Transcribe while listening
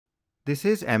This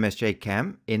is MSJ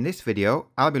Chem. In this video,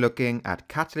 I'll be looking at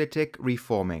catalytic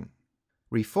reforming.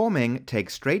 Reforming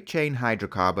takes straight-chain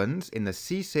hydrocarbons in the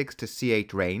C6 to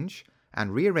C8 range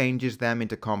and rearranges them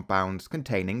into compounds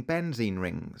containing benzene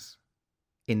rings.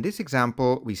 In this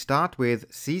example, we start with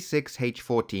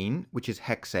C6H14, which is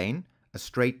hexane, a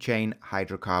straight-chain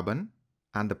hydrocarbon,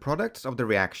 and the products of the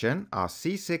reaction are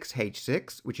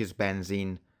C6H6, which is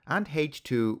benzene, and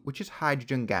H2, which is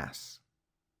hydrogen gas.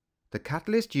 The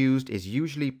catalyst used is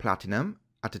usually platinum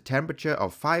at a temperature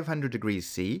of 500 degrees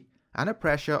C and a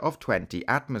pressure of 20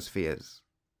 atmospheres.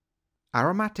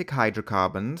 Aromatic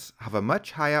hydrocarbons have a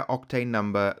much higher octane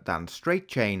number than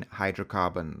straight-chain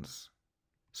hydrocarbons.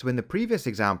 So in the previous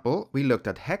example, we looked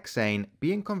at hexane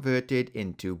being converted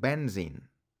into benzene.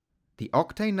 The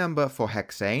octane number for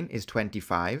hexane is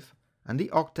 25 and the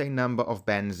octane number of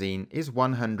benzene is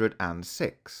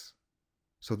 106.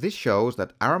 So this shows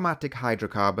that aromatic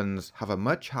hydrocarbons have a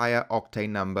much higher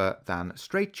octane number than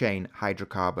straight-chain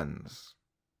hydrocarbons.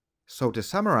 So to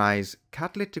summarize,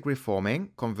 catalytic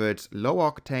reforming converts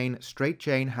low-octane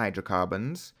straight-chain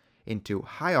hydrocarbons into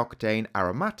high-octane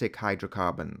aromatic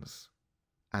hydrocarbons.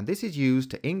 And this is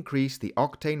used to increase the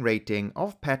octane rating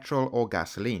of petrol or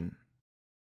gasoline.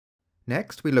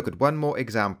 Next, we look at one more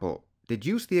example.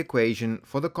 Deduce the equation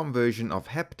for the conversion of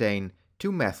heptane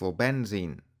to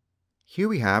methylbenzene. Here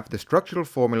we have the structural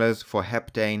formulas for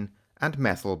heptane and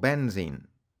methylbenzene.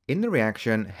 In the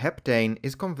reaction, heptane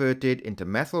is converted into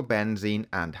methylbenzene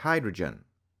and hydrogen.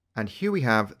 And here we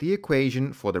have the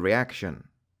equation for the reaction.